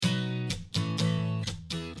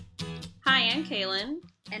Hi, I'm Kaylin.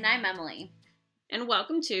 And I'm Emily. And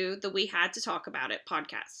welcome to the We Had to Talk About It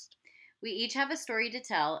podcast. We each have a story to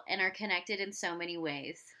tell and are connected in so many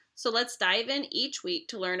ways. So let's dive in each week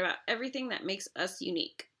to learn about everything that makes us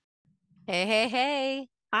unique. Hey.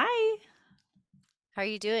 Hi. How are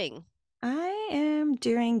you doing? I am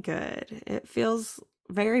doing good. It feels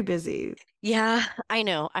very busy. Yeah, I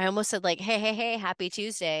know. I almost said hey, happy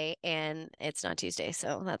Tuesday, and it's not Tuesday,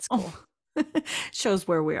 so that's cool. Shows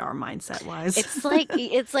where we are mindset wise. It's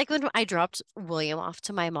like when I dropped William off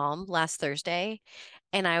to my mom last Thursday,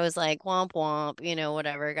 and I was like, womp womp,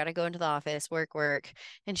 whatever, gotta go into the office, work.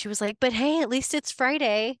 And she was like, but hey, at least it's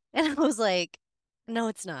Friday. And I was like, no,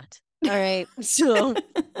 it's not. All right. So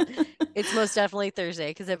it's most definitely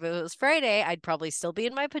Thursday, because if it was Friday, I'd probably still be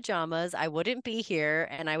in my pajamas. I wouldn't be here,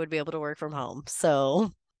 and I would be able to work from home.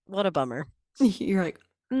 So what a bummer. You're like,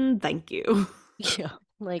 thank you. Yeah.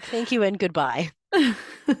 Like, thank you and goodbye.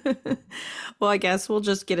 Well, I guess we'll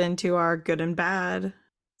just get into our good and bad.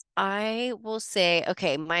 I will say,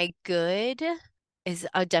 okay, my good is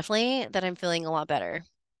definitely that I'm feeling a lot better.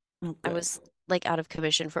 Oh, I was like out of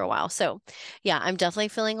commission for a while. So yeah, I'm definitely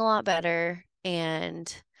feeling a lot better.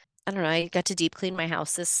 And I don't know, I got to deep clean my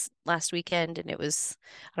house this last weekend, and it was,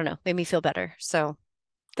 I don't know, made me feel better. So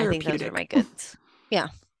I think those are my goods. Yeah.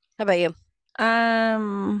 How about you?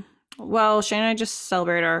 Well, Shane and I just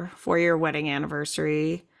celebrated our 4-year wedding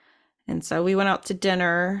anniversary. And so we went out to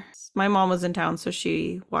dinner. My mom was in town, so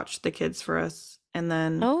she watched the kids for us. And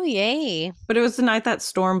then Oh, yay. But it was the night that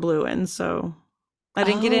storm blew in, so I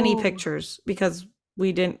didn't get any pictures because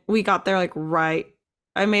we got there like right.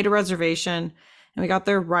 I made a reservation and we got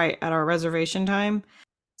there right at our reservation time.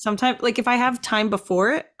 Sometimes, like if I have time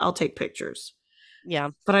before it, I'll take pictures.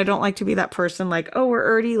 Yeah. But I don't like to be that person like, oh, we're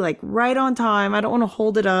already like right on time. I don't want to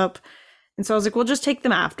hold it up. And so I was like, we'll just take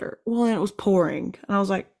them after. Well, and it was pouring. And I was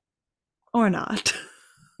like, or not.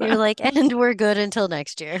 You're like, and we're good until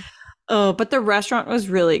next year. Oh, but the restaurant was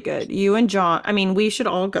really good. You and John, I mean, we should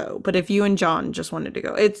all go, but if you and John just wanted to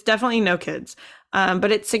go, it's definitely no kids.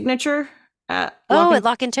 But it's signature at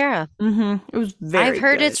Lock and Terra. It was very I've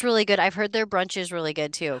heard good. it's really good. I've heard their brunch is really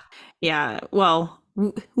good too. Yeah, well,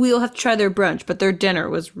 we'll have to try their brunch, but their dinner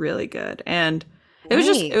was really good. And it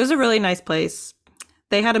was a really nice place.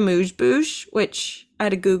 They had a Mouge Bouche, which I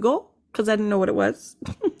had to Google because I didn't know what it was.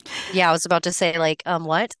 Yeah, I was about to say like,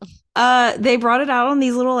 what? They brought it out on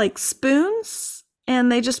these little like spoons and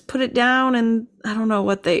they just put it down, and I don't know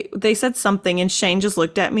what they said something, and Shane just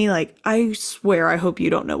looked at me like, I swear, I hope you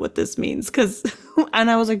don't know what this means. And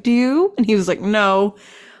I was like, do you? And he was like, no,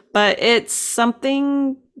 but it's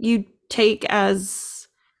something you take as,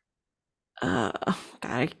 God,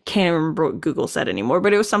 I can't remember what Google said anymore,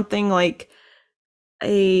 but it was something like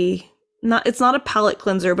it's not a palate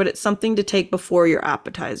cleanser, but it's something to take before your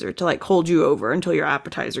appetizer to like hold you over until your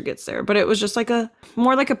appetizer gets there. But it was just like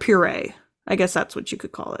more like a puree. I guess that's what you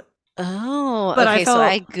could call it. Oh, but okay. So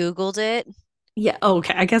I Googled it. Yeah.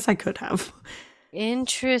 Okay. I guess I could have.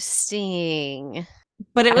 Interesting.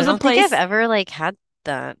 But it was a place. I don't think I've ever like had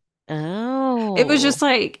that. Oh. It was just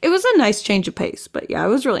like, it was a nice change of pace, but yeah, it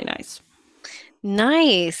was really nice.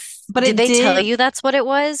 Nice. But did they tell you that's what it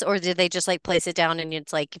was, or did they just like place it down and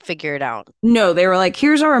it's like figure it out? No, they were like,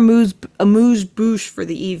 here's our amuse bouche for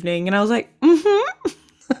the evening. And I was like,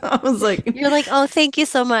 I was like, you're like, oh, thank you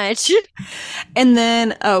so much. And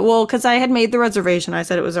then, well, because I had made the reservation, I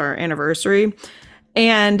said it was our anniversary,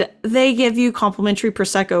 and they give you complimentary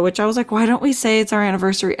Prosecco, which I was like, why don't we say it's our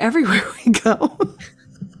anniversary everywhere we go?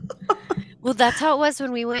 Well, that's how it was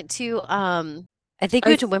when we went to, I think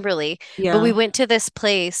we went to Wimberley, but we went to this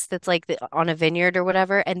place that's like on a vineyard or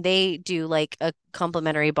whatever, and they do like a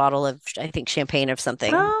complimentary bottle of, I think, champagne or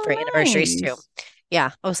something for anniversaries too.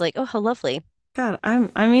 Yeah, I was like, oh, how lovely. God, I'm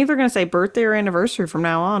either gonna say birthday or anniversary from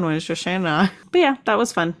now on when it's just Shannon and I. But yeah, that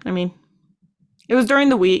was fun. I mean, it was during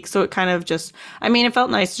the week, so it kind of just, I mean, it felt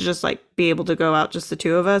nice to just like be able to go out just the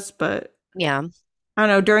two of us, but yeah, I don't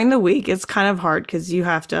know, during the week it's kind of hard because you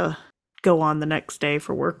have to go on the next day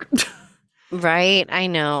for work. Right, I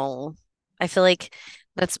know. I feel like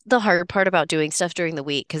that's the hard part about doing stuff during the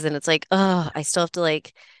week, because then it's like, oh, I still have to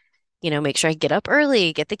like, make sure I get up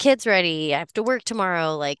early, get the kids ready. I have to work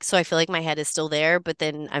tomorrow. Like, so I feel like my head is still there, but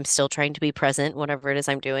then I'm still trying to be present, whatever it is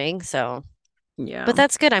I'm doing. So, yeah. But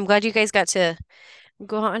that's good. I'm glad you guys got to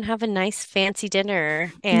go out and have a nice fancy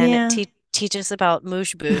dinner and teach us about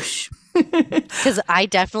Mouge Bouche. Because I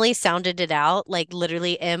definitely sounded it out like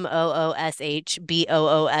literally MOOSHBOOSH,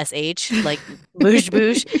 like Mouge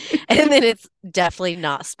Bouche. And then it's definitely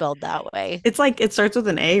not spelled that way. It's like, it starts with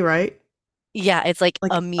an A, right? Yeah, it's like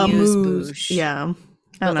amuse bouche. Yeah.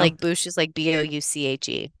 But like bouche is like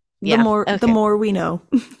BOUCHE. Yeah. the Okay. more we know.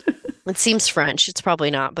 It seems French. It's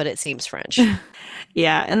probably not, but it seems French.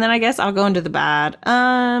 Yeah, and then I guess I'll go into the bad.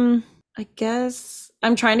 I guess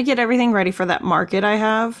I'm trying to get everything ready for that market I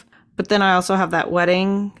have, but then I also have that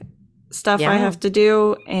wedding stuff I Yeah. have to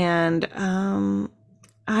do, and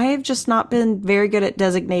I've just not been very good at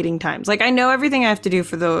designating times. Like I know everything I have to do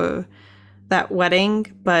for that wedding,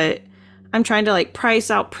 but I'm trying to like price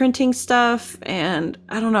out printing stuff, and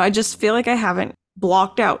I don't know, I just feel like I haven't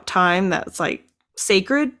blocked out time that's like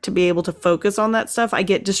sacred to be able to focus on that stuff. I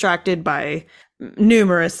get distracted by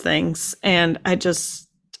numerous things, and I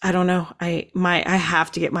don't know. I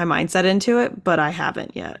have to get my mindset into it, but I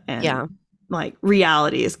haven't yet. And Yeah. like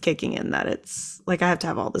reality is kicking in that it's like I have to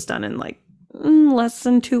have all this done in like less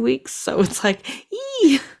than 2 weeks. So it's like,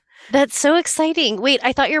 That's so exciting. Wait,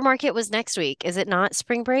 I thought your market was next week. Is it not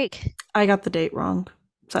spring break? I got the date wrong.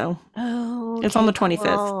 So Oh, it's on the okay,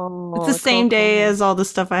 25th. It's the cool, same day cool. as all the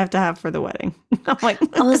stuff I have to have for the wedding. I'm like,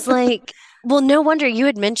 I was like, well, no wonder you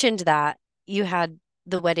had mentioned that you had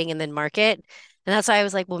the wedding and then market. And that's why I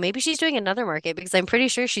was like, well, maybe she's doing another market because I'm pretty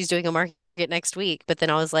sure she's doing a market next week. But then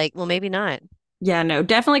I was like, well, maybe not. yeah, no,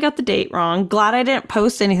 definitely got the date wrong. Glad I didn't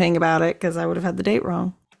post anything about it because I would have had the date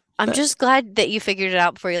wrong. I'm But just glad that you figured it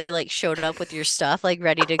out before you like showed up with your stuff like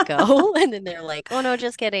ready to go. And then they're like, oh no,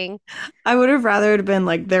 just kidding. I would have rather it have been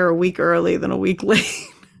like there a week early than a week late.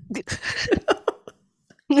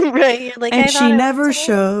 Right. You're like, I And thought she it was never today.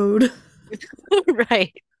 showed.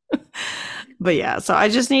 Right. But yeah, so I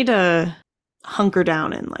just need to hunker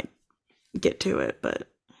down and like get to it. But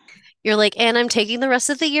You're like, and I'm taking the rest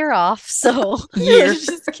of the year off. So year.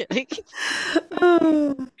 just kidding.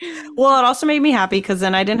 Well, it also made me happy because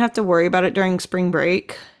then I didn't have to worry about it during spring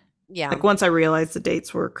break. Yeah. Like once I realized the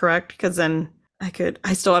dates were correct, because then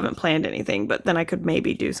I still haven't planned anything, but then I could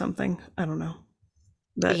maybe do something. I don't know.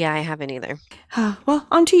 But Yeah, I haven't either. well,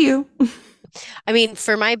 on to you. I mean,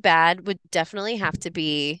 for my bad would definitely have to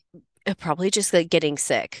be probably just like getting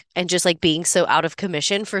sick and just like being so out of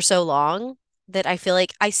commission for so long that I feel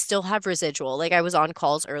like I still have residual. Like I was on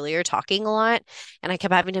calls earlier talking a lot and I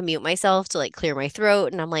kept having to mute myself to like clear my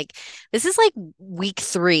throat. And I'm like, this is like week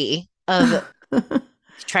 3 of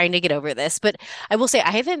trying to get over this. But I will say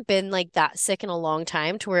I haven't been like that sick in a long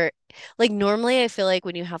time to where like normally I feel like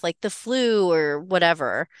when you have like the flu or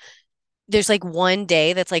whatever, there's like one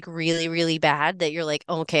day that's like really, really bad that you're like,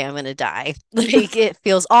 okay, I'm gonna die. Like it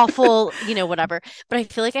feels awful, whatever. But I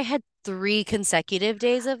feel like I had 3 consecutive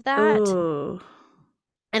days of that. Oh,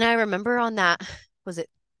 And I remember on that, was it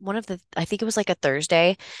I think it was like a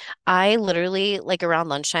Thursday. I literally, like around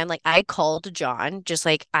lunchtime, like I called John, just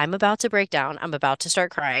like, I'm about to break down. I'm about to start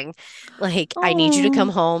crying. Like, I need you to come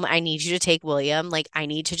oh, home. I need you to take William. Like, I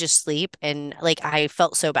need to just sleep. And like, I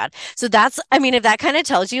felt so bad. So I mean, if that kind of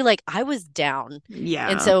tells you, like, I was down.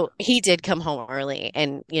 And yeah. so he did come home early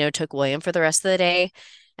and, took William for the rest of the day.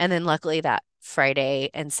 And then luckily that Friday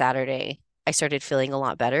and Saturday, I started feeling a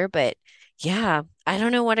lot better. But yeah, I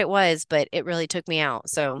don't know what it was, but it really took me out.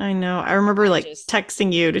 So I know. I remember I like just,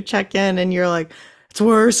 texting you to check in, and you're like, "It's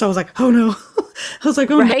worse." I was like, "Oh no." I was like,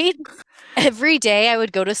 "Oh no." right? Every day I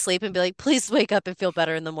would go to sleep and be like, please wake up and feel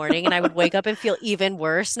better in the morning. And I would wake up and feel even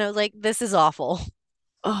worse. And I was like, this is awful.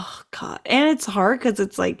 Oh God. And it's hard because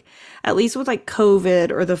it's like, at least with like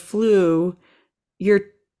COVID or the flu, you're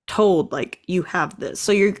told like you have this.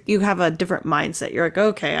 So you have a different mindset. You're like,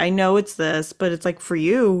 okay, I know it's this, but it's like for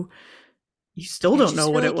you, you still I don't know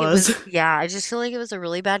just feel what it like it was. was, yeah, I just feel like it was a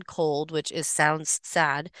really bad cold, which sounds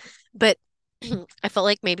sad, but I felt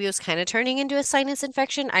like maybe it was kind of turning into a sinus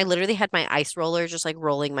infection. I literally had my ice roller just like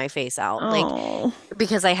rolling my face out, like Oh,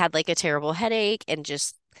 because I had like a terrible headache and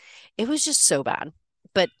just it was just so bad.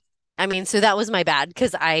 But I mean, so that was my bad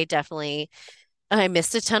because I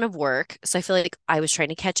missed a ton of work. So I feel like I was trying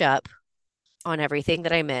to catch up on everything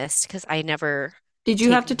that I missed because I never did you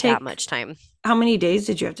take have to that take, much time. how many days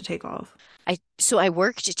did you have to take off? I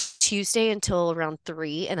worked Tuesday until around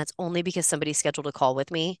 3, and that's only because somebody scheduled a call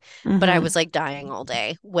with me, but I Mm-hmm. was like dying all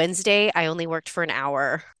day. Wednesday, I only worked for an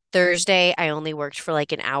hour. Thursday, I only worked for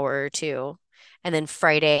like an hour or two. And then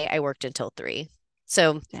Friday, I worked until 3.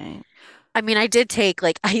 So, Dang. I mean, I did take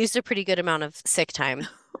like I used a pretty good amount of sick time,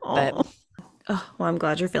 but Oh. Oh, well, I'm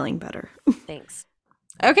glad you're feeling better. thanks.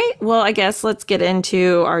 Okay, well, I guess let's get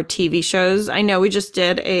into our TV shows. I know we just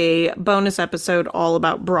did a bonus episode all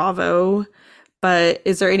about Bravo, but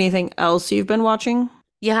is there anything else you've been watching?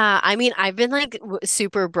 Yeah, I mean, I've been like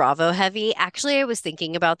super Bravo heavy. Actually, I was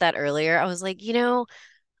thinking about that earlier. I was like,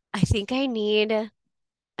 I think I need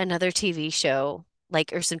another TV show,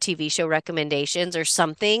 like, or some TV show recommendations or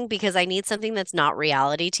something, because I need something that's not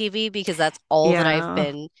reality TV because that's all that I've Yeah.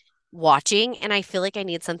 been watching, and I feel like I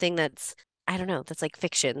need something that's, I don't know, that's like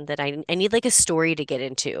fiction, that I need like a story to get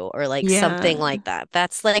into, or like something Yeah. like that.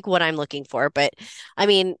 That's like what I'm looking for. But I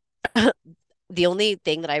mean, the only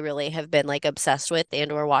thing that I really have been like obsessed with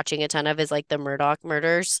and or watching a ton of is like the Murdoch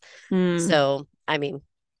murders. Mm. So, I mean,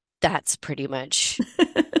 that's pretty much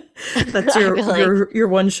That's I feel like your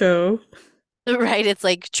one show. right. It's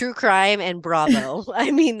like true crime and Bravo.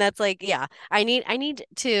 I mean, that's like, yeah. I need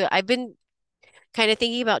to, I've been kind of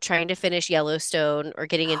thinking about trying to finish Yellowstone or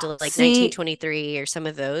getting into like See, 1923 or some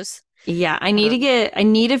of those. yeah, Um, I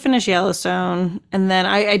need to finish Yellowstone, and then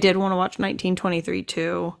I did want to watch 1923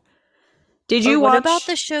 too. Did or you what about watch?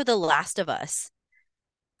 the show The Last of Us?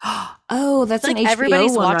 Oh, I that's feel an like HBO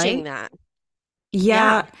everybody's one, watching right? that.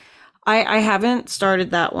 Yeah. Yeah, I haven't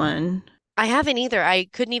started that one. I haven't either. I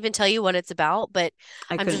couldn't even tell you what it's about, but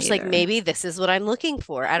I I'm couldn't just like, either. maybe this is what I'm looking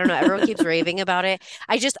for. I don't know. Everyone keeps raving about it.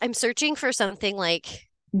 I'm searching for something like,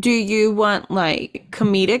 Do you want like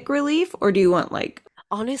comedic relief or do you want like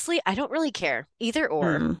honestly, I don't really care. Either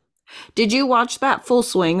or. hmm. Did you watch that Full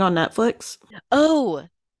Swing on Netflix? Oh,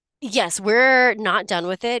 yes, we're not done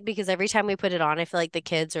with it because every time we put it on, I feel like the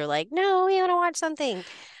kids are like, "No, we want to watch something."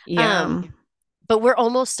 Yeah. Um, but we're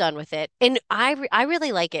almost done with it, and I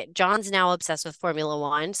really like it. John's now obsessed with Formula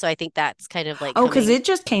One, so I think that's kind of like Oh, because coming it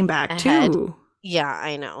just came back ahead. too. Yeah,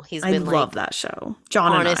 I know. He's I been love like that show.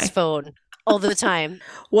 John and on his I. phone all the time.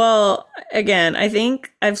 Well, again, I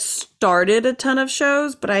think I've started a ton of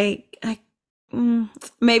shows, but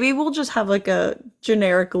maybe we'll just have like a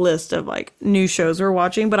generic list of like new shows we're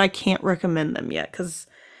watching, but I can't recommend them yet because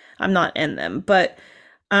I'm not in them. But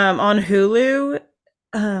on Hulu,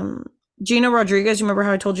 um, Gina Rodriguez, you remember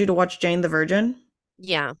how I told you to watch Jane the Virgin,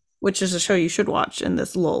 Yeah, which is a show you should watch in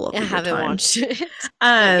this lull I of your haven't time. watched it.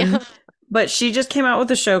 But Um, yeah. but she just came out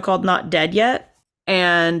with a show called Not Dead Yet,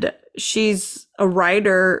 and she's a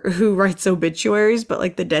writer who writes obituaries, but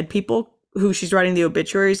like the dead people who she's writing the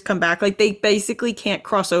obituaries come back. Like they basically can't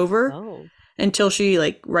cross over Oh. until she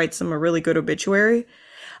like writes them a really good obituary.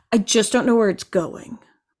 I just don't know where it's going.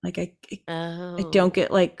 Like I don't Oh.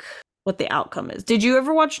 get like what the outcome is. Did you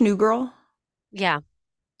ever watch New Girl? Yeah.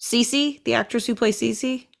 Cece, the actress who plays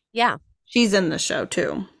Cece, Yeah. she's in the show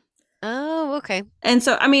too. Oh, okay. And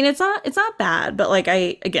so I mean it's not bad, but like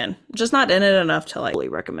I again, just not in it enough to like really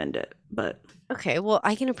recommend it. But Okay, well,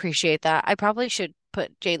 I can appreciate that. I probably should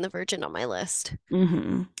put Jane the Virgin on my list.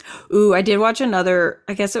 hmm. Ooh, I did watch another,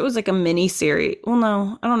 I guess it was like a mini series. Well,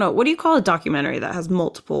 no, I don't know. What do you call a documentary that has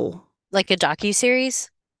multiple? Like a docu-series,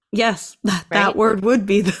 Yes, that right? word would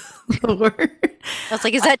be the word. I was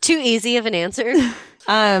like, is that too easy of an answer?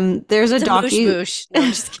 There's a It's a moosh docu moosh. No,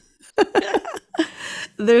 I'm just kidding.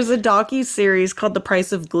 there's a docu series called The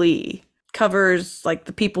Price of Glee. Covers like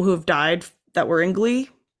the people who have died that were in Glee.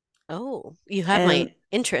 Oh, you have my And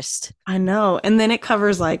interest. I know. And then it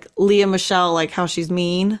covers like Leah Michelle, like how she's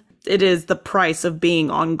mean. It is the price of being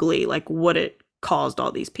on Glee, like what it caused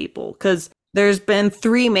all these people. Because there's been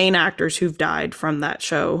three main actors who've died from that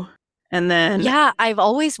show. And then Yeah, I've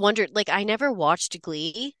always wondered, like, I never watched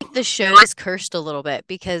Glee. The show is cursed a little bit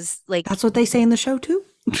because, like, that's what they say in the show too.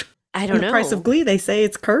 I In don't The Price of know. Glee, they say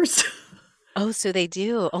it's cursed. Oh, so they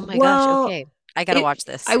do. Oh my gosh. Well, Okay. I gotta watch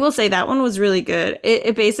I this. will say that one was really good.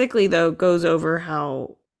 It basically though goes over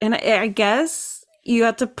how, and I guess you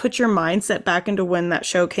have to put your mindset back into when that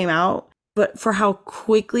show came out, but for how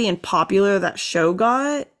quickly and popular that show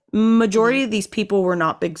got, Hmm. majority of these people were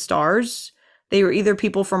not big stars. They were either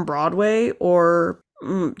people from Broadway or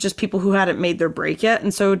just people who hadn't made their break yet.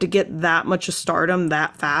 And so to get that much of stardom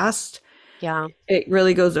that fast, Yeah. it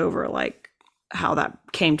really goes over like how that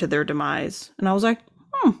came to their demise. And I was like,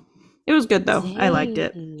 hmm, it was good though. I liked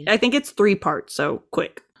it. Dang. I think it's 3 parts, so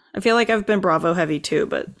quick. I feel like I've been Bravo heavy too,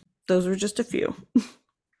 but those were just a few.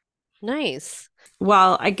 Nice.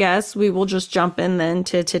 Well, I guess we will just jump in then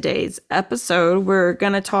to today's episode. We're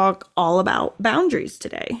going to talk all about boundaries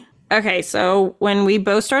today. Okay, so when we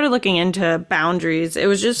both started looking into boundaries, it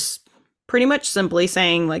was just pretty much simply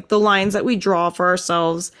saying like the lines that we draw for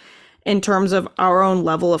ourselves in terms of our own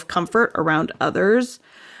level of comfort around others.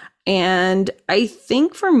 And I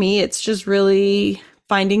think for me, it's just really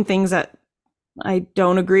finding things that I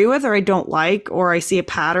don't agree with or I don't like, or I see a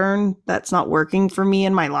pattern that's not working for me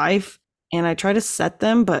in my life. And I try to set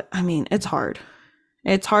them, but I mean, it's hard.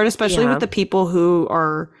 It's hard, especially with Yeah. the people who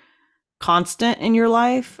are constant in your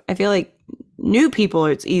life. I feel like new people,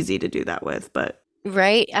 it's easy to do that with, but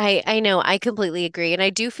Right. I know. I completely agree. And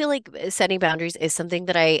I do feel like setting boundaries is something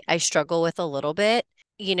that I struggle with a little bit,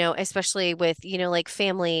 especially with, like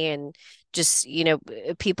family and just,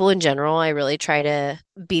 people in general, I really try to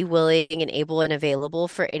be willing and able and available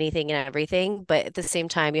for anything and everything. But at the same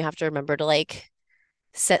time, you have to remember to like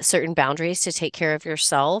set certain boundaries to take care of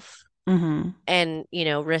yourself Mm-hmm. and,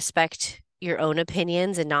 respect your own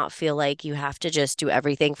opinions and not feel like you have to just do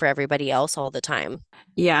everything for everybody else all the time.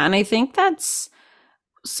 Yeah, and I think that's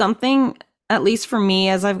something, at least for me,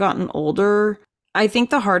 as I've gotten older, I think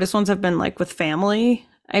the hardest ones have been like with family.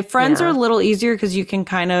 Friends are a Yeah. little easier because you can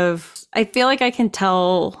kind of, I feel like I can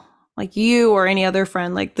tell like you or any other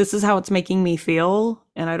friend, like this is how it's making me feel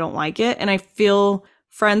and I don't like it. And I feel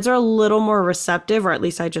friends are a little more receptive, or at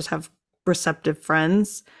least I just have receptive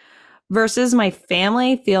friends versus my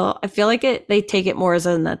family. I feel like they take it more as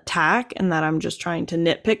an attack and that I'm just trying to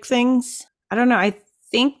nitpick things. I don't know. I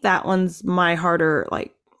think that one's my harder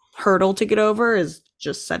like hurdle to get over, is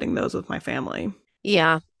just setting those with my family.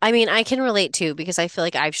 Yeah. I mean, I can relate too because I feel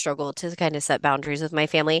like I've struggled to kind of set boundaries with my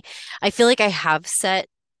family. I feel like I have set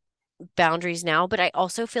boundaries now, but I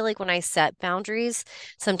also feel like when I set boundaries,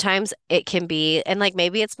 sometimes it can be, and like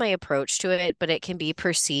maybe it's my approach to it, but it can be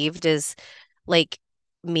perceived as like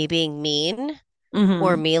me being mean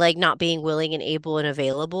or Mm-hmm. me like not being willing and able and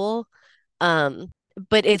available. Um,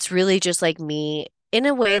 but it's really just like me in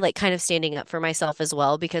a way, like kind of standing up for myself as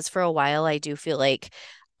well, because for a while I do feel like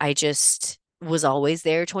I just was always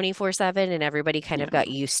there 24/7 and everybody kind of Yeah. got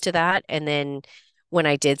used to that. And then when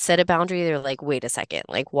I did set a boundary, they're like, wait a second,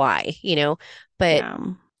 like why, But Yeah.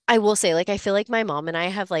 I will say, like, I feel like my mom and I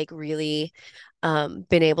have like really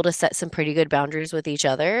been able to set some pretty good boundaries with each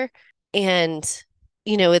other. And,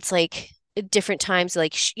 it's like at different times,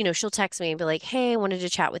 like, she'll text me and be like, hey, I wanted to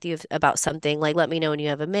chat with you about something. Like, let me know when you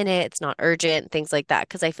have a minute. It's not urgent, things like that.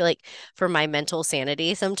 Cause I feel like for my mental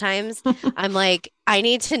sanity, sometimes I'm like, I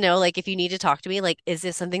need to know, like, if you need to talk to me, like, is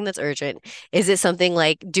this something that's urgent? Is it something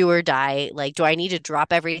like do or die? Like, do I need to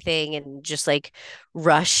drop everything and just like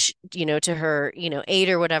rush, to her, aid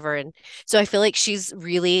or whatever? And so I feel like she's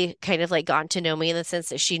really kind of like gotten to know me in the sense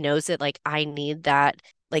that she knows that like I need that,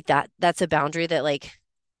 like that's a boundary that like,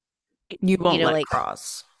 You won't let like,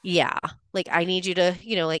 cross. yeah, like I need you to,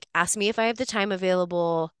 like ask me if I have the time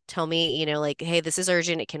available, tell me, like, hey, this is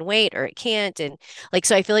urgent, it can wait or it can't. And like,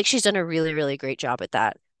 so I feel like she's done a really, really great job at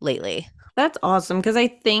that lately. That's awesome because I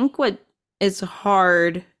think what is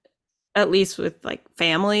hard, at least with like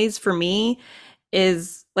families for me,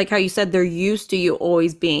 is like how you said they're used to you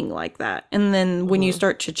always being like that. And then when you Hmm.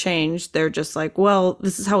 start to change, they're just like, well,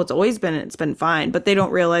 this is how it's always been and it's been fine. But they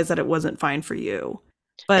don't realize that it wasn't fine for you.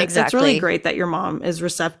 But that's really Exactly. great that your mom is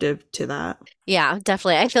receptive to that. Yeah,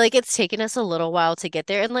 definitely. I feel like it's taken us a little while to get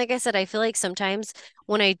there. And like I said, I feel like sometimes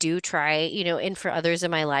when I do try, and for others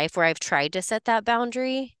in my life where I've tried to set that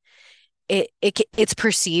boundary, it's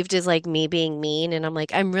perceived as like me being mean. And I'm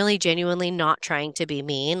like, I'm really genuinely not trying to be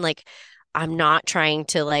mean. Like, I'm not trying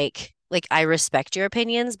to like I respect your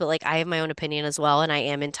opinions, but like I have my own opinion as well, and I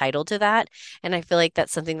am entitled to that. And I feel like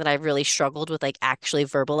that's something that I've really struggled with like actually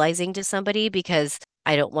verbalizing to somebody because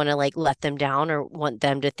I don't want to like let them down or want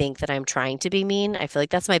them to think that I'm trying to be mean. I feel like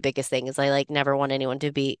that's my biggest thing is I like never want anyone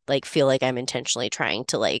to be like feel like I'm intentionally trying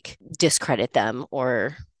to like discredit them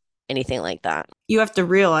or anything like that. You have to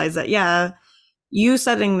realize that, yeah, you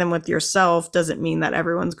setting them with yourself doesn't mean that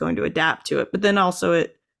everyone's going to adapt to it. But then also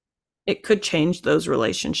it could change those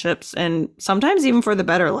relationships, and sometimes even for the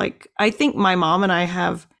better. Like I think my mom and I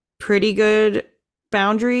have pretty good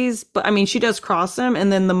boundaries, but I mean she does cross them,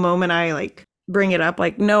 and then the moment I like bring it up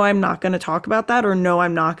like no, I'm not going to talk about that, or no,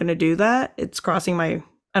 I'm not going to do that, it's crossing my,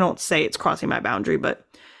 I don't say it's crossing my boundary, but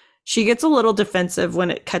she gets a little defensive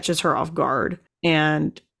when it catches her off guard.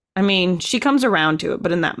 And I mean, she comes around to it,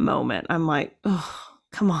 but in that moment I'm like, oh,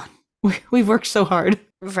 come on. We've worked so hard.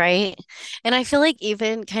 Right. And I feel like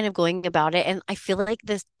even kind of going about it, and I feel like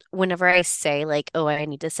this whenever I say like, oh, I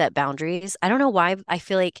need to set boundaries, I don't know why I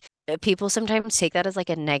feel like people sometimes take that as like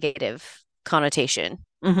a negative connotation.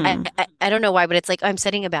 Hmm. I don't know why, but it's like I'm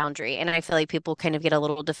setting a boundary, and I feel like people kind of get a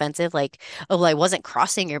little defensive, like, oh, well, I wasn't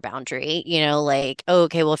crossing your boundary, like, oh,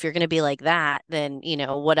 okay, well, if you're going to be like that, then,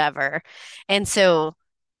 whatever. And so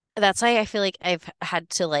that's why I feel like I've had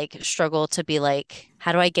to like struggle to be like,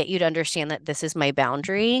 how do I get you to understand that this is my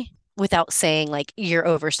boundary without saying like you're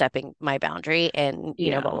overstepping my boundary and, blah,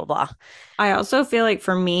 Yeah. blah, blah. I also feel like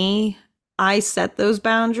for me, I set those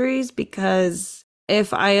boundaries because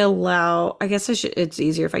if I allow, I guess it's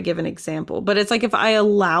easier if I give an example, but it's like if I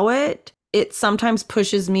allow it, it sometimes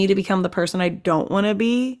pushes me to become the person I don't want to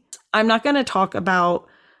be. I'm not going to talk about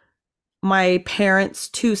my parents'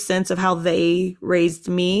 2 cents of how they raised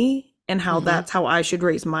me and how Hmm. that's how I should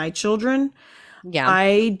raise my children. Yeah.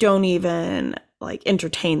 I don't even, like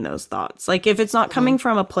entertain those thoughts. Like if it's not coming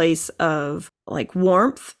from a place of like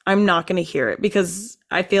warmth, I'm not going to hear it, because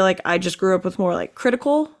I feel like I just grew up with more like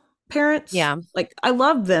critical parents. Yeah. Like I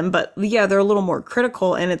love them, but yeah, they're a little more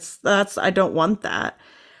critical, and I don't want that.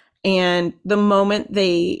 And the moment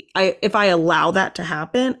if I allow that to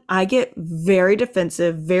happen, I get very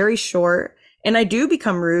defensive, very short, and I do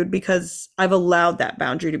become rude because I've allowed that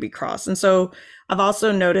boundary to be crossed. And so I've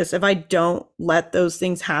also noticed if I don't let those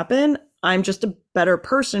things happen, I'm just a better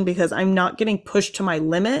person because I'm not getting pushed to my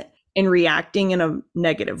limit and reacting in a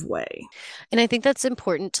negative way. And I think that's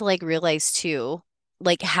important to like realize too,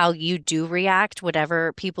 like how you do react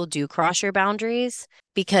whenever people do cross your boundaries.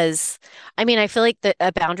 Because I mean, I feel like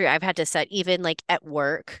a boundary I've had to set even like at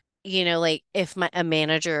work, like if a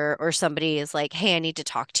manager or somebody is like, hey, I need to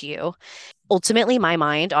talk to you. Ultimately, my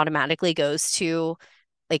mind automatically goes to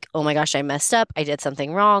like, oh my gosh, I messed up. I did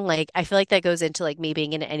something wrong. Like, I feel like that goes into like me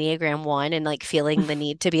being an Enneagram 1 and like feeling the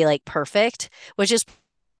need to be like perfect, which is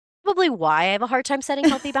probably why I have a hard time setting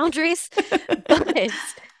healthy boundaries. But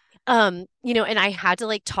and I had to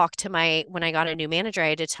like talk to when I got a new manager, I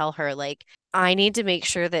had to tell her like, I need to make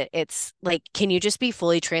sure that it's like, can you just be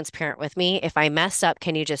fully transparent with me? If I messed up,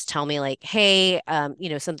 can you just tell me like, hey,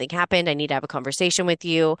 something happened. I need to have a conversation with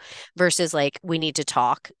you versus like, we need to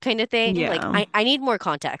talk kind of thing. Like Yeah. I need more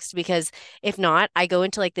context, because if not, I go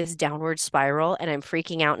into like this downward spiral and I'm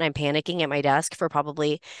freaking out and I'm panicking at my desk for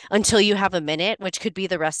probably until you have a minute, which could be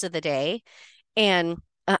the rest of the day. And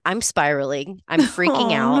I'm spiraling. I'm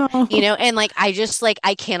freaking out, Oh, no. and like I just like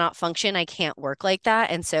I cannot function. I can't work like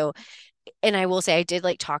that. And so, and I will say I did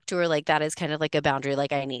like talk to her like that is kind of like a boundary.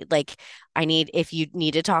 Like I need if you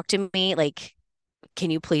need to talk to me, like can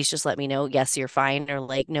you please just let me know? Yes, you're fine. Or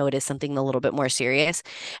like, no, it is something a little bit more serious.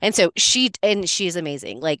 And so she's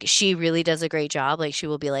amazing. Like she really does a great job. Like she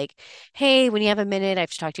will be like, hey, when you have a minute, I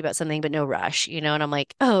have to talk to you about something, but no rush, and I'm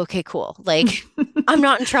like, oh, okay, cool. Like I'm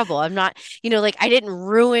not in trouble. I'm not, like I didn't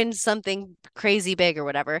ruin something crazy big or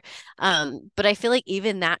whatever. But I feel like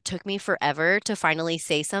even that took me forever to finally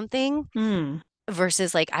say something Hmm.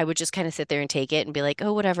 versus like I would just kind of sit there and take it and be like,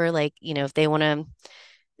 oh, whatever. Like, if they want to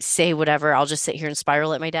say whatever, I'll just sit here and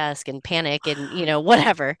spiral at my desk and panic and,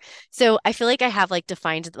 whatever. So I feel like I have like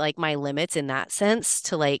defined like my limits in that sense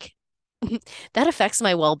to like that affects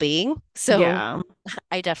my well-being. So Yeah.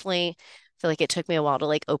 I definitely feel like it took me a while to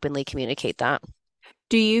like openly communicate that.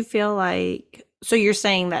 Do you feel like, so you're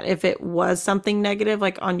saying that if it was something negative,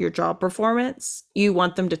 like on your job performance, you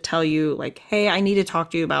want them to tell you, like, hey, I need to talk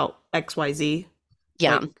to you about XYZ?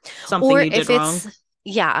 Yeah. Like something Or you did if wrong?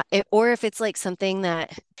 or if it's like something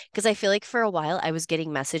that, because I feel like for a while I was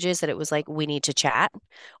getting messages that it was like, we need to chat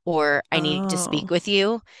or I need to speak Oh. with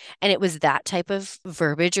you. And it was that type of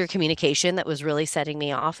verbiage or communication that was really setting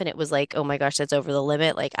me off. And it was like, oh my gosh, that's over the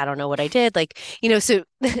limit. Like, I don't know what I did. Like, so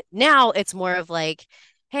now it's more of like,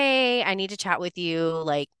 hey, I need to chat with you.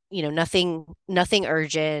 Like, nothing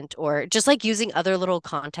urgent, or just like using other little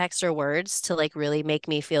context or words to like really make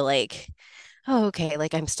me feel like, oh, okay,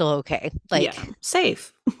 like I'm still okay. Yeah. Like,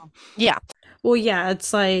 Safe. yeah. Well, yeah,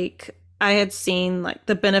 it's like I had seen like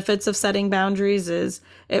the benefits of setting boundaries is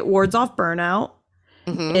it wards off burnout.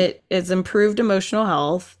 Hmm. It is improved emotional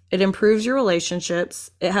health. It improves your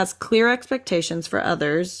relationships. It has clear expectations for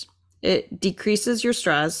others. It decreases your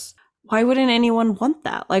stress. Why wouldn't anyone want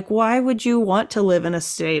that? Like, why would you want to live in a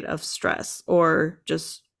state of stress or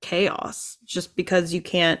just chaos just because you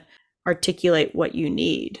can't articulate what you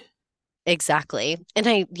need? Exactly.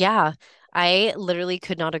 And I literally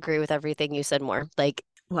could not agree with everything you said more. Like,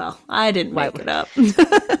 Well, I didn't why, make it up.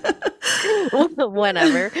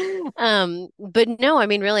 whatever. But no, I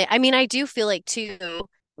mean, really, I mean, I do feel like too,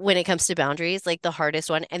 when it comes to boundaries, like the hardest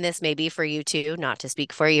one, and this may be for you too, not to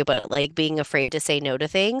speak for you, but like being afraid to say no to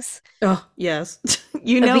things. Oh, yes.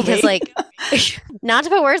 You know Because me. like, not to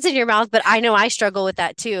put words in your mouth, but I know I struggle with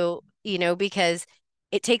that too, because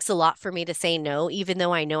it takes a lot for me to say no, even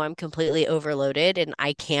though I know I'm completely overloaded and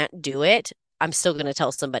I can't do it. I'm still going to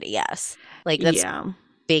tell somebody yes. Like that's Yeah.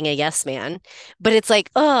 being a yes man. But it's like,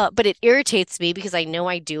 but it irritates me because I know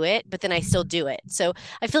I do it, but then I still do it. So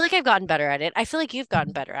I feel like I've gotten better at it. I feel like you've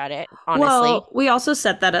gotten better at it, honestly. Well, we also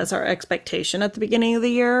set that as our expectation at the beginning of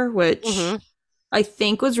the year, which Hmm. I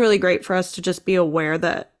think was really great for us to just be aware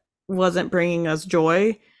that wasn't bringing us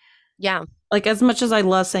joy. Yeah. Like, as much as I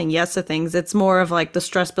love saying yes to things, it's more of like the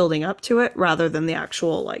stress building up to it rather than the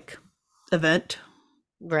actual like event.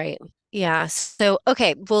 Right. Yeah. So,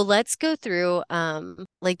 okay, well, let's go through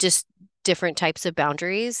like just different types of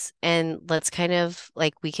boundaries, and let's kind of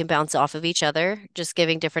like we can bounce off of each other, just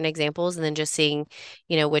giving different examples and then just seeing,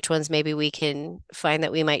 which ones maybe we can find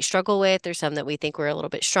that we might struggle with or some that we think we're a little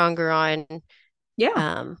bit stronger on. Yeah.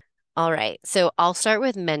 Um, all right. So I'll start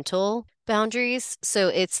with mental boundaries. So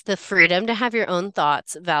it's the freedom to have your own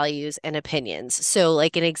thoughts, values, and opinions. So,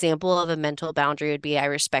 like an example of a mental boundary would be I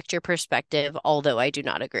respect your perspective, although I do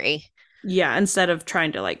not agree. Yeah, instead of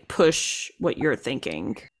trying to like push what you're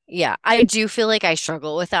thinking. Yeah, I do feel like I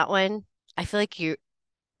struggle with that one. I feel like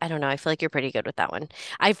I don't know, I feel like you're pretty good with that one.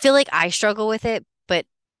 I feel like I struggle with it, but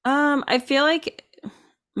I feel like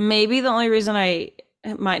maybe the only reason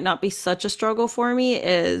it might not be such a struggle for me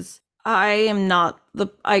is I am not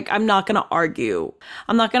I'm not gonna argue.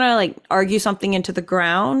 I'm not gonna like argue something into the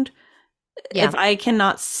ground yeah, if I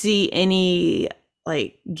cannot see any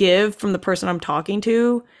like give from the person I'm talking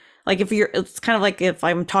to. Like if you're it's kind of like if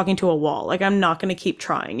I'm talking to a wall. Like I'm not gonna keep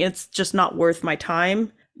trying. It's just not worth my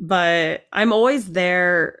time. But I'm always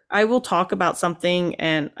there. I will talk about something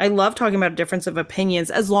and I love talking about a difference of opinions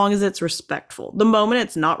as long as it's respectful. The moment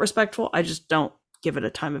it's not respectful, I just don't give it a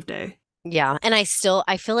time of day. yeah. And I feel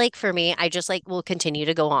like for me, I just like will continue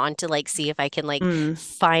to go on to like see if I can like Mm.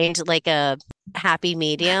 find like a happy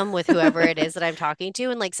medium with whoever it is that I'm talking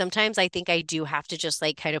to. And like sometimes I think I do have to just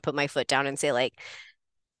like kind of put my foot down and say like,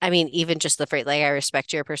 I mean, even just the phrase like I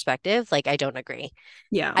respect your perspective, like I don't agree.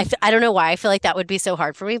 Yeah. I don't know why I feel like that would be so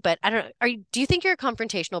hard for me, but I don't do you think you're a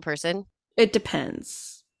confrontational person? It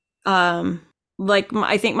depends. Um, like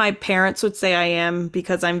I think my parents would say I am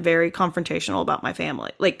because I'm very confrontational about my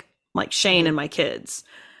family, like Shane Mhm. and my kids.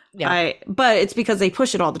 Yeah. But it's because they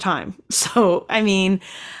push it all the time. So I mean,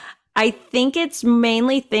 I think it's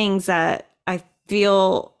mainly things that I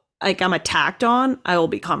feel like I'm attacked on. I will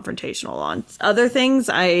be confrontational on. Other things,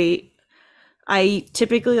 I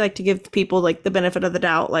typically like to give people like the benefit of the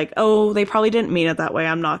doubt. Like, oh, they probably didn't mean it that way.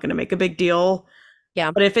 I'm not going to make a big deal.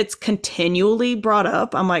 Yeah. But if it's continually brought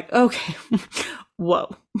up, I'm like, okay,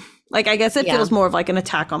 whoa. Like, I guess it Yeah. feels more of like an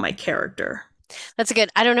attack on my character. That's a good.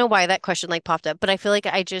 I don't know why that question like popped up, but I feel like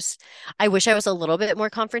I wish I was a little bit more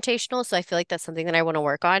confrontational. So I feel like that's something that I want to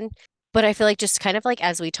work on. But I feel like just kind of like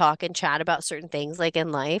as we talk and chat about certain things like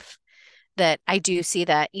in life, that I do see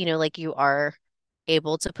that, like you are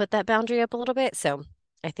able to put that boundary up a little bit. So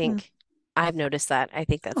I Mm. think I've noticed that. I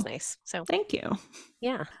think that's Oh, nice. So thank you.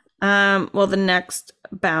 yeah. Well, the next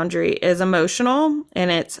boundary is emotional,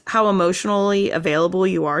 and it's how emotionally available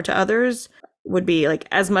you are to others. Would be like,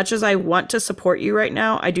 as much as I want to support you right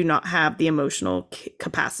now, I do not have the emotional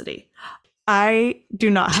capacity. I do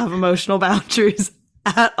not have emotional boundaries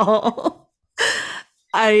at all.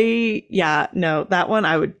 Yeah, no, that one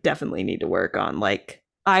I would definitely need to work on. Like,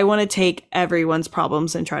 I want to take everyone's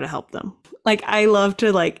problems and try to help them. Like, I love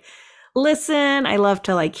to like listen. I love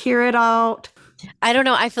to like hear it out. I don't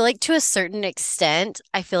know. I feel like to a certain extent,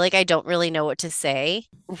 I feel like I don't really know what to say.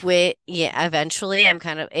 Yeah, eventually I'm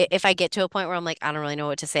kind of, if I get to a point where I'm like, I don't really know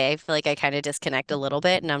what to say, I feel like I kind of disconnect a little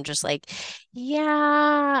bit and I'm just like,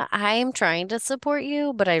 yeah, I'm trying to support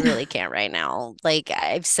you, but I really can't right now. Like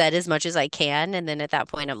I've said as much as I can. And then at that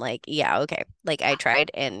point, I'm like, yeah, okay. Like I tried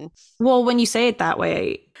and Well, when you say it that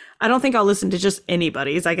way, I don't think I'll listen to just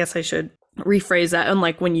anybody's. I guess I should rephrase that. And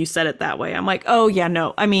like when you said it that way, I'm like, oh yeah,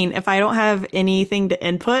 no. I mean, if I don't have anything to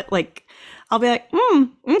input, like I'll be like,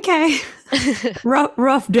 okay,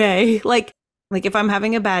 rough day. Like if I'm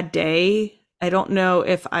having a bad day, I don't know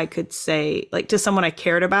if I could say like to someone I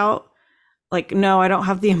cared about, like, no, I don't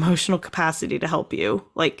have the emotional capacity to help you.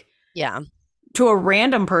 Like yeah. to a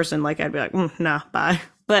random person, like I'd be like, nah, bye.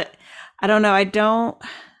 But I don't know.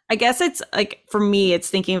 I guess it's like for me, it's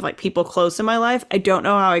thinking of like people close in my life. I don't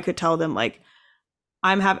know how I could tell them like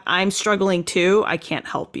I'm struggling too. I can't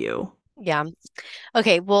help you. Yeah.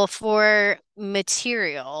 Okay. Well, for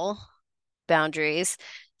material boundaries,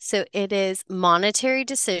 so it is monetary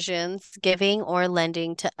decisions, giving or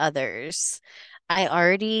lending to others. I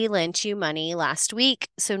already lent you money last week,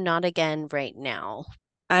 so not again right now.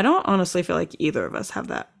 I don't honestly feel like either of us have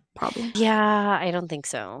that problem. Yeah, I don't think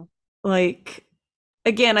so. Like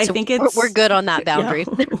again, I So think we're it's good on that yeah, boundary.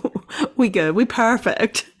 we good. We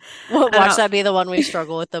perfect. We'll I watch don't that be the one we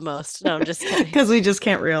struggle with the most. No, I'm just kidding. because we just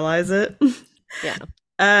can't realize it. Yeah.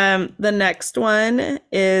 The next one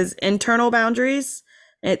is internal boundaries.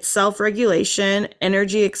 It's self-regulation,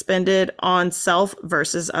 energy expended on self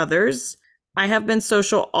versus others. I have been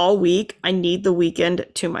social all week. I need the weekend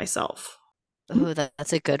to myself. Oh,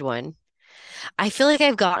 that's a good one. I feel like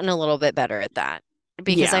I've gotten a little bit better at that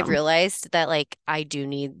because Yeah. I've realized that like I do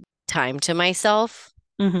need time to myself.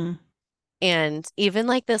 Mm-hmm. And even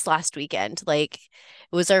like this last weekend, like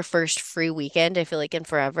it was our first free weekend, I feel like in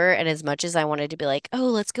forever. And as much as I wanted to be like, oh,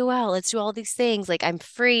 let's go out, let's do all these things, like I'm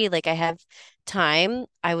free, like I have time,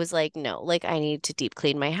 I was like, no, like I need to deep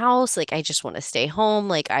clean my house. Like I just want to stay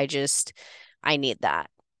home. I need that.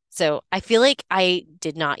 So I feel like I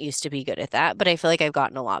did not used to be good at that, but I feel like I've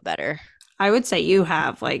gotten a lot better. I would say you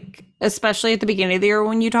have, like, especially at the beginning of the year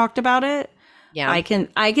when you talked about it. Yeah. I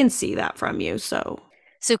can see that from you. So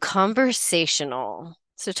So conversational.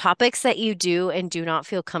 So topics that you do and do not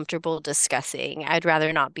feel comfortable discussing. I'd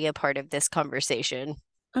rather not be a part of this conversation.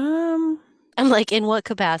 um I'm like, in what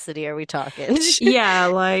capacity are we talking? yeah,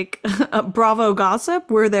 like Bravo gossip,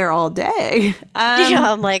 we're there all day.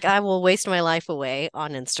 Yeah, I'm like, I will waste my life away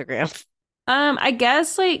on Instagram. I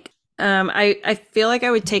guess like I feel like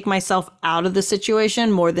I would take myself out of the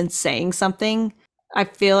situation more than saying something. I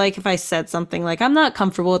feel like if I said something like I'm not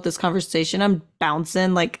comfortable with this conversation, I'm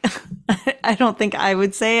bouncing. Like I don't think I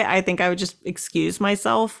would say it. I think I would just excuse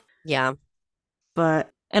myself. Yeah. But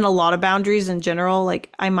and a lot of boundaries in general,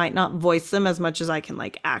 like I might not voice them as much as I can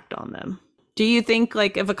like act on them. Do you think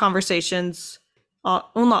like if a conversation's well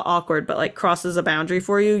not awkward, but like crosses a boundary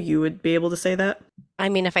for you, you would be able to say that? I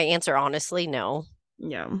mean, if I answer honestly, no.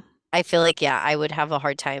 Yeah. I feel like, yeah, I would have a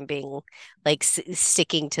hard time being like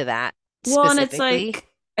sticking to that Well, and it's specifically. like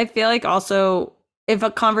I feel like also if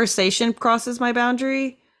a conversation crosses my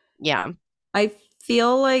boundary, Yeah. I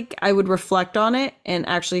feel like I would reflect on it and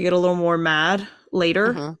actually get a little more mad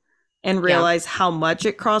later hmm and Yeah. realize how much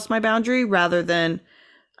it crossed my boundary rather than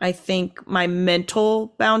I think my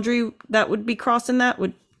mental boundary that would be crossing that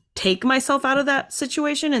would take myself out of that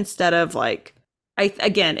situation instead of like I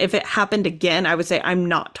again, if it happened again, I would say I'm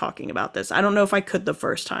not talking about this. I don't know if I could the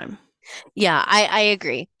first time. Yeah, I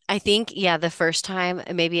agree. I think, yeah, the first time,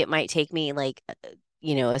 maybe it might take me like,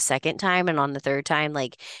 a second time. And on the third time,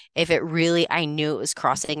 like if it really, I knew it was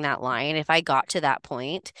crossing that line, if I got to that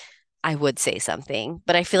point, I would say something.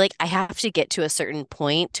 But I feel like I have to get to a certain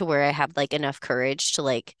point to where I have like enough courage to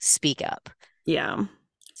like speak up. Yeah.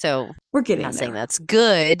 So We're I'm getting not saying there. that's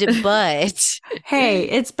good, but Hey,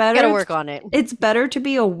 it's gotta better work on it. it's better to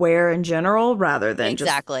be aware in general rather than just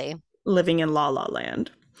Exactly. living in la la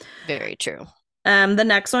land. Very true. The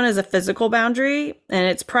next one is a physical boundary, and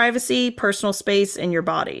it's privacy, personal space, and your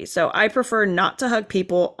body. So I prefer not to hug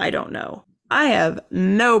people I don't know. I have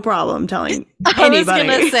no problem telling I was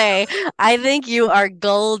gonna anybody. say, I think you are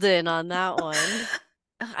golden on that one.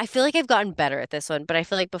 I feel like I've gotten better at this one, but I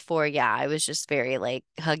feel like before, yeah, I was just very like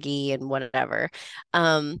huggy and whatever.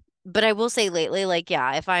 But I will say lately, like,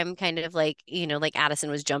 yeah, if I'm kind of like, like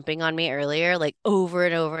Addison was jumping on me earlier, like over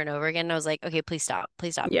and over and over again, I was like, okay, please stop,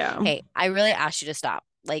 please stop. Yeah. Hey, I really asked you to stop.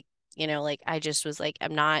 Like, like I just was like,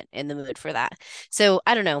 I'm not in the mood for that. So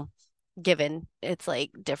I don't know, given it's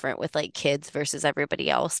like different with like kids versus everybody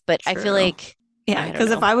else, but I feel True. like, Yeah, I don't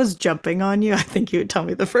because if know. I was jumping on you, I think you would tell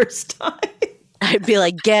me the first time. I'd be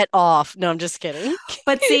like, get off. No, I'm just kidding.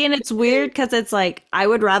 But see, and it's weird because it's like I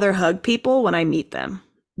would rather hug people when I meet them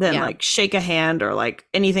than Yeah. like shake a hand or like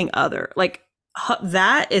anything other. Like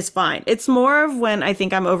that is fine. It's more of when I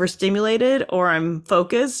think I'm overstimulated or I'm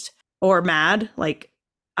focused or mad. Like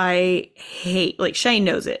I hate, like Shane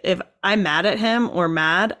knows it. If I'm mad at him or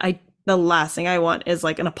mad, the last thing I want is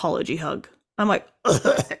like an apology hug. I'm like,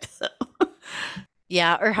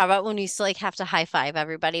 Yeah, or how about when we used to like have to high five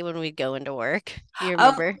everybody when we'd go into work? Do you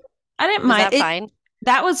oh, remember? I didn't Was mind that it. fine?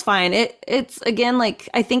 That was fine. It's again like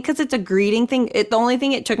I think because it's a greeting thing. The only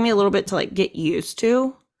thing it took me a little bit to like get used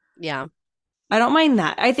to. Yeah. I don't mind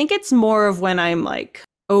that. I think it's more of when I'm like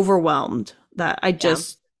overwhelmed that I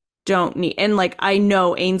just don't need. And like I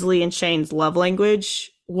know Ainsley and Shane's love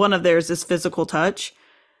language. One of theirs is physical touch,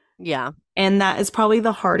 Yeah. and that is probably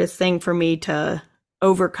the hardest thing for me to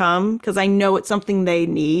overcome because I know it's something they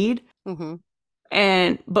need. hmm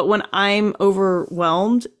But when I'm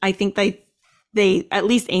overwhelmed, I think they at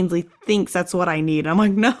least Ainsley thinks that's what I need. I'm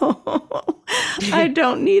like, no, I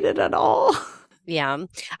don't need it at all. Yeah.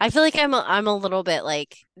 I feel like I'm a little bit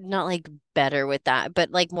like not like better with that,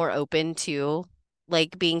 but like more open to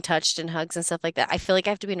like being touched and hugs and stuff like that. I feel like I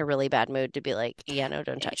have to be in a really bad mood to be like, yeah, no,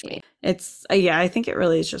 don't touch me. It's yeah, I think it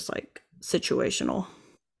really is just like situational.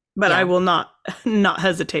 But I Yeah. will not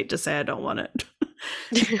hesitate to say I don't want it.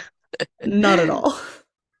 Not at all.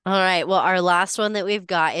 All right. Well, our last one that we've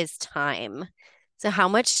got is time. So, how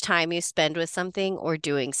much time you spend with something or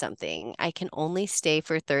doing something? I can only stay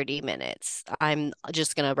for 30 minutes. I'm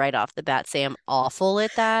just going to right off the bat say I'm awful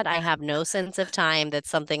at that. I have no sense of time. That's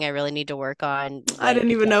something I really need to work on. I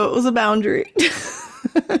didn't even know it was a boundary.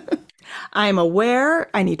 I'm aware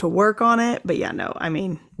I need to work on it, but yeah, no, I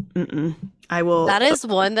mean, I will. That is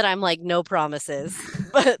one that I'm like, no promises,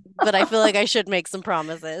 but I feel like I should make some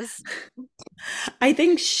promises. I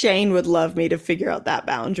think Shane would love me to figure out that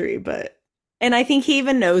boundary, and I think he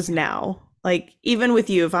even knows now. Like, even with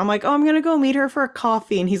you, if I'm like, oh, I'm going to go meet her for a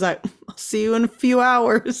coffee, and he's like, I'll see you in a few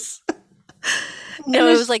hours. No, it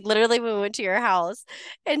there's was like literally when we went to your house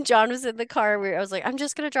and John was in the car where I was like, I'm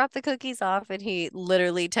just gonna drop the cookies off. And he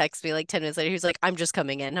literally texted me like 10 minutes later. He was like, I'm just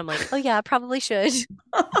coming in. I'm like, oh yeah, probably should.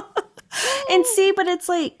 and see, but it's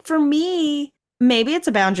like for me, maybe it's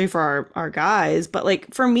a boundary for our guys, but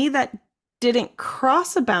like for me, that didn't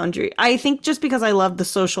cross a boundary. I think just because I love the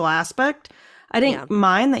social aspect, I didn't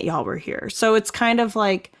mind that y'all were here. So it's kind of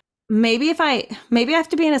like maybe I have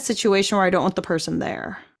to be in a situation where I don't want the person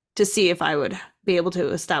there to see if I would be able to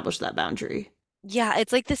establish that boundary. Yeah,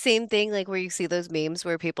 it's like the same thing, like where you see those memes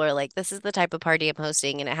where people are like, this is the type of party I'm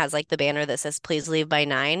hosting, and it has like the banner that says, please leave by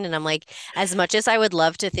 9. And I'm like, as much as I would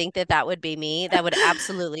love to think that that would be me, that would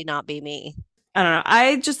absolutely not be me. I don't know.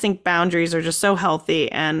 I just think boundaries are just so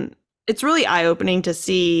healthy, and it's really eye-opening to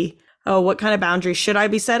see, oh, what kind of boundaries should I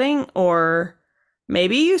be setting? Or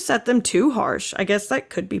maybe you set them too harsh. I guess that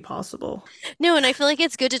could be possible. No, and I feel like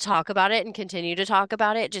it's good to talk about it and continue to talk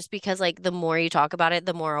about it just because like the more you talk about it,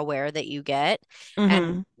 the more aware that you get.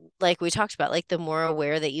 And like we talked about, like the more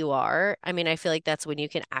aware that you are, I mean, I feel like that's when you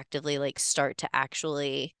can actively like start to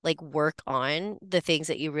actually like work on the things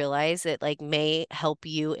that you realize that like may help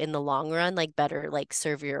you in the long run, like better like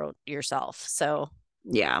serve yourself. So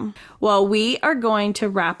yeah. Well, we are going to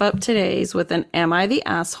wrap up today's with an Am I the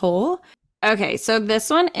Asshole? Okay, so this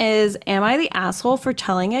one is, am I the asshole for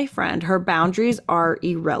telling a friend her boundaries are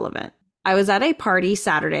irrelevant? I was at a party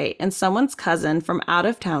Saturday and someone's cousin from out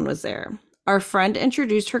of town was there. Our friend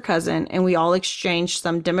introduced her cousin and we all exchanged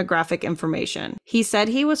some demographic information. He said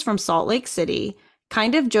he was from Salt Lake City.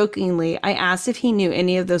 Kind of jokingly, I asked if he knew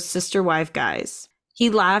any of those sister wife guys. He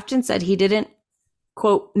laughed and said he didn't,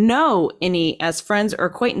 quote, know any as friends or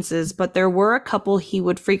acquaintances, but there were a couple he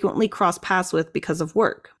would frequently cross paths with because of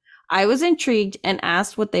work. I was intrigued and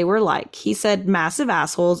asked what they were like. He said massive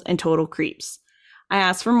assholes and total creeps. I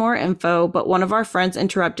asked for more info, but one of our friends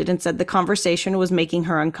interrupted and said the conversation was making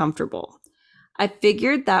her uncomfortable. I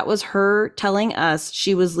figured that was her telling us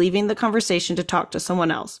she was leaving the conversation to talk to someone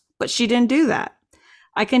else, but she didn't do that.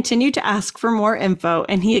 I continued to ask for more info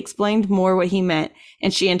and he explained more what he meant,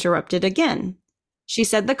 and she interrupted again. She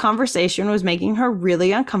said the conversation was making her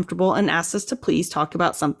really uncomfortable and asked us to please talk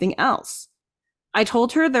about something else. I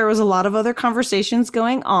told her there was a lot of other conversations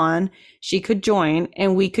going on she could join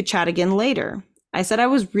and we could chat again later. I said I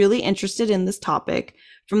was really interested in this topic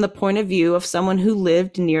from the point of view of someone who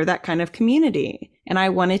lived near that kind of community, and I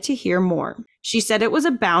wanted to hear more. She said it was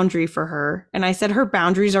a boundary for her, and I said her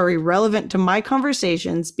boundaries are irrelevant to my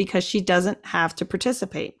conversations because she doesn't have to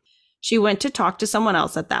participate. She went to talk to someone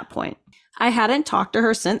else at that point. I hadn't talked to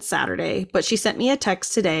her since Saturday, but she sent me a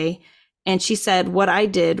text today. And she said what I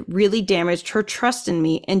did really damaged her trust in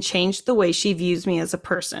me and changed the way she views me as a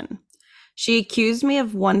person. She accused me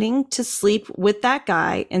of wanting to sleep with that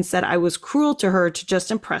guy and said I was cruel to her to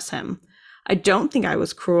just impress him. I don't think I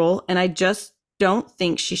was cruel, and I just don't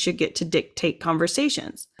think she should get to dictate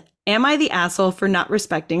conversations. Am I the asshole for not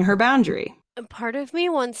respecting her boundary? part of me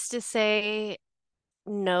wants to say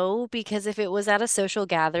no, because if it was at a social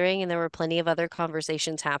gathering and there were plenty of other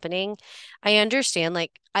conversations happening, I understand.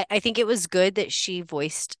 Like, I think it was good that she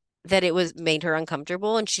voiced that it was made her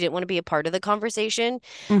uncomfortable and she didn't want to be a part of the conversation.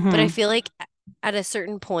 But I feel like at a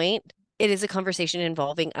certain point, it is a conversation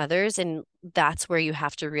involving others. And that's where you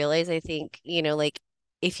have to realize, I think, like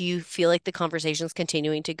if you feel like the conversation's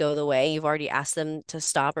continuing to go the way, you've already asked them to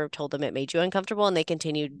stop or told them it made you uncomfortable and they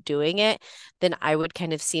continue doing it, then I would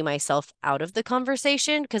kind of see myself out of the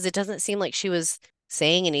conversation because it doesn't seem like she was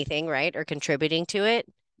saying anything, right? Or contributing to it.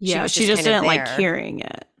 Yeah, she just didn't like hearing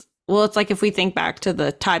it. Well, it's like if we think back to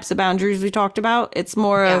the types of boundaries we talked about, it's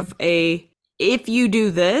more of if you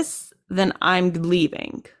do this, then I'm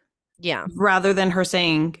leaving. Yeah. Rather than her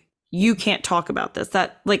saying, you can't talk about this.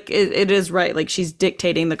 That like it is right. Like she's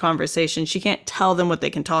dictating the conversation. She can't tell them what they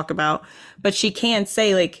can talk about, but she can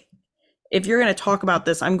say like, if you're going to talk about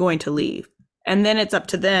this, I'm going to leave. And then it's up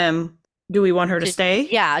to them. Do we want her to stay?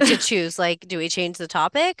 Yeah, to choose, like, do we change the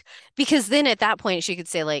topic? Because then at that point, she could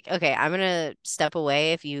say, like, okay, I'm going to step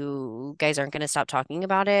away if you guys aren't going to stop talking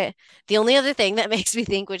about it. The only other thing that makes me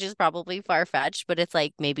think, which is probably far-fetched, but it's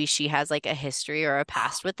like maybe she has like a history or a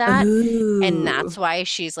past with that. Ooh. And that's why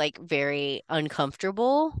she's like very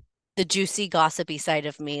uncomfortable. The juicy, gossipy side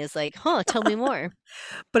of me is like, tell me more.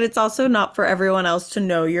 But it's also not for everyone else to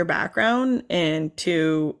know your background and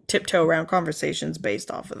to tiptoe around conversations based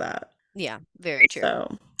off of that. Yeah, very true.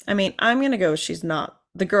 So, I mean, I'm going to go, she's not,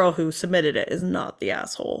 the girl who submitted it is not the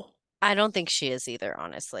asshole. I don't think she is either,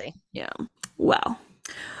 honestly. Yeah. Well,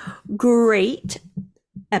 great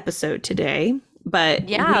episode today. But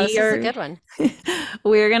Yeah, this we is a are good one.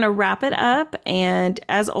 we're going to wrap it up. And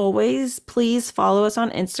as always, please follow us on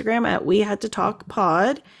Instagram at We Had to Talk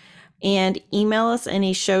Pod and email us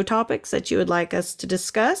any show topics that you would like us to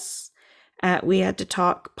discuss at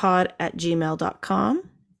wehadtotalkpod@gmail.com.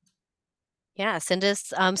 Yeah, send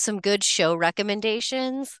us some good show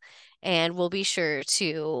recommendations, and we'll be sure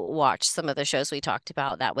to watch some of the shows we talked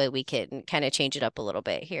about. That way we can kind of change it up a little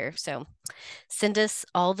bit here. So send us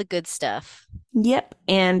all the good stuff. Yep.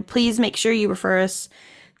 And please make sure you refer us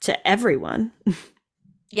to everyone.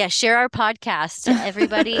 Yeah, share our podcast to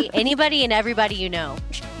everybody, anybody and everybody you know.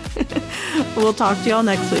 We'll talk to y'all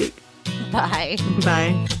next week. Bye.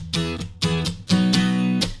 Bye.